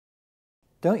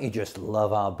Don't you just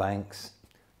love our banks?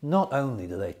 Not only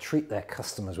do they treat their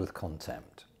customers with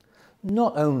contempt,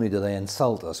 not only do they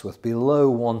insult us with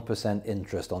below 1%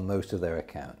 interest on most of their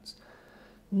accounts,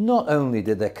 not only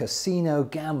did their casino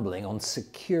gambling on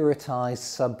securitized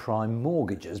subprime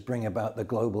mortgages bring about the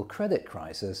global credit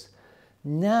crisis,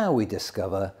 now we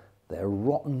discover they're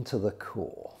rotten to the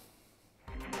core.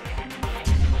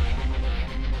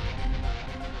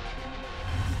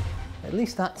 At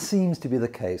least that seems to be the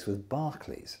case with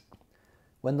Barclays.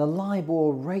 When the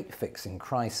Libor rate fixing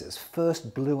crisis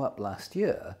first blew up last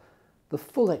year, the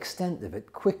full extent of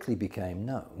it quickly became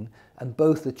known, and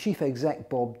both the chief exec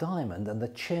Bob Diamond and the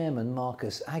chairman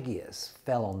Marcus Agius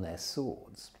fell on their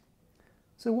swords.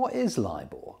 So what is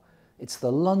Libor? It's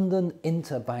the London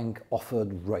interbank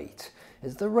offered rate.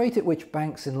 It's the rate at which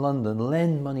banks in London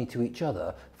lend money to each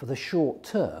other for the short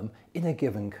term in a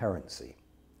given currency.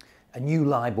 A new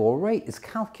Libor rate is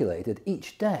calculated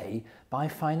each day by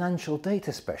financial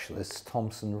data specialists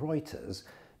Thomson Reuters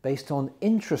based on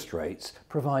interest rates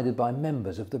provided by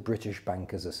members of the British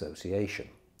Bankers Association.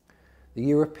 The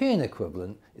European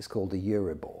equivalent is called the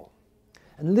Euribor.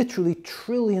 And literally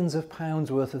trillions of pounds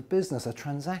worth of business are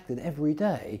transacted every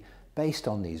day based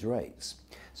on these rates.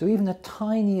 So even a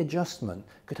tiny adjustment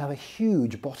could have a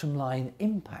huge bottom line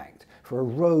impact for a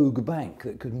rogue bank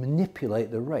that could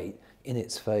manipulate the rate in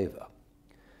its favour.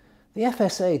 The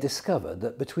FSA discovered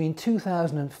that between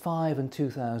 2005 and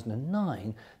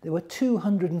 2009 there were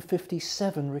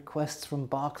 257 requests from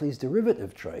Barclays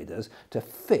derivative traders to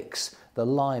fix the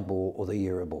Libor or the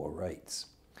Euribor rates.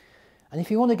 And if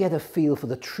you want to get a feel for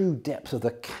the true depth of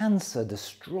the cancer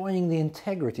destroying the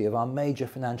integrity of our major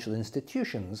financial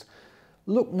institutions,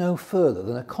 look no further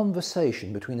than a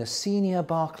conversation between a senior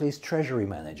Barclays Treasury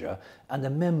manager and a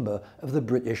member of the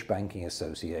British Banking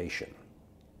Association.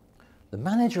 The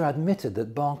manager admitted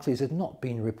that Barclays had not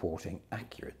been reporting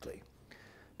accurately,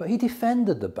 but he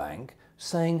defended the bank,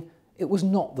 saying it was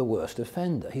not the worst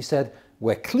offender. He said,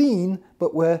 "We're clean,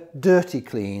 but we're dirty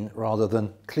clean rather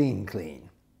than clean clean."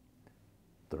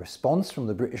 The response from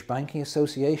the British Banking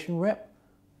Association rep?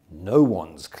 No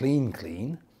one's clean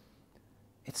clean.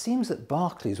 It seems that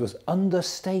Barclays was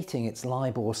understating its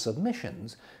Libor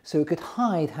submissions so it could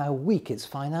hide how weak its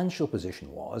financial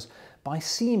position was by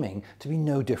seeming to be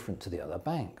no different to the other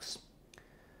banks.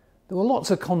 There were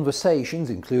lots of conversations,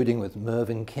 including with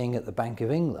Mervyn King at the Bank of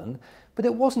England, but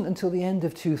it wasn't until the end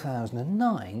of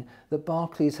 2009 that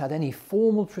Barclays had any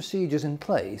formal procedures in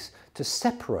place to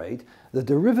separate the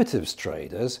derivatives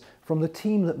traders from the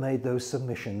team that made those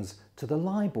submissions to the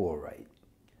Libor rate.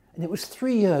 And it was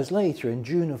 3 years later, in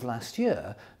June of last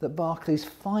year, that Barclays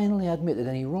finally admitted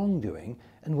any wrongdoing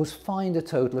and was fined a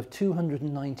total of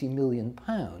 £290 million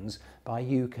by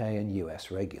UK and US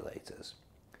regulators.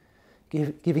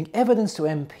 Giving evidence to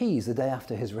MPs the day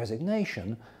after his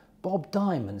resignation, Bob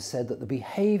Diamond said that the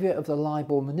behaviour of the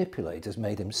Libor manipulators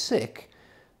made him sick,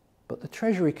 but the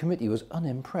Treasury Committee was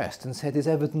unimpressed and said his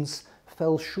evidence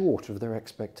fell short of their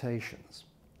expectations.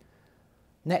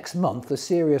 Next month, the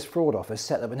Serious Fraud Office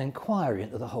set up an inquiry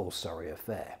into the whole sorry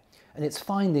affair, and its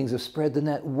findings have spread the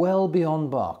net well beyond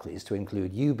Barclays to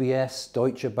include UBS,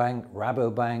 Deutsche Bank,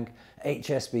 Rabobank,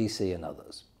 HSBC and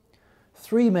others.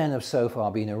 3 men have so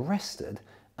far been arrested,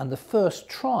 and the first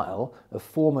trial of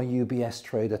former UBS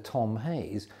trader Tom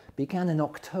Hayes began in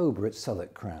October at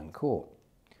Southwark Crown Court.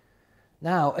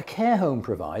 Now, a care home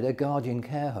provider, Guardian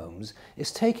Care Homes,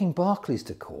 is taking Barclays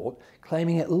to court,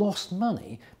 claiming it lost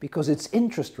money because its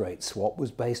interest rate swap was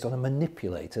based on a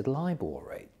manipulated Libor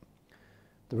rate.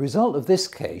 The result of this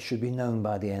case should be known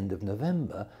by the end of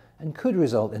November and could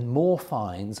result in more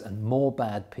fines and more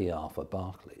bad PR for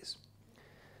Barclays.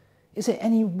 Is it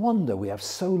any wonder we have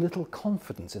so little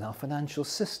confidence in our financial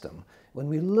system when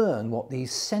we learn what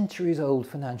these centuries-old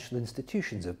financial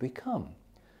institutions have become?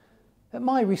 At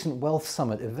my recent Wealth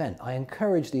Summit event, I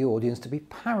encouraged the audience to be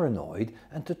paranoid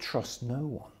and to trust no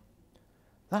one.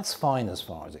 That's fine as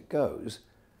far as it goes,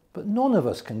 but none of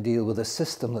us can deal with a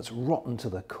system that's rotten to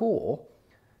the core.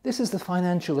 This is the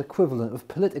financial equivalent of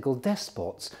political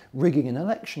despots rigging an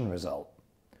election result.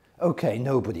 OK,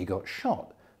 nobody got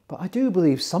shot, but I do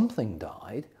believe something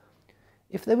died.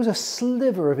 If there was a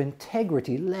sliver of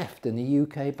integrity left in the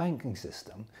UK banking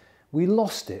system, we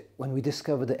lost it when we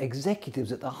discovered that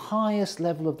executives at the highest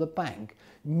level of the bank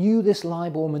knew this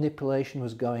Libor manipulation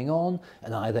was going on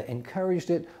and either encouraged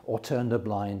it or turned a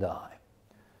blind eye.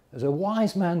 As a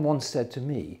wise man once said to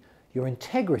me, your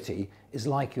integrity is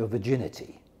like your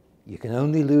virginity. You can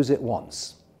only lose it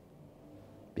once.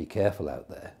 Be careful out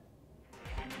there.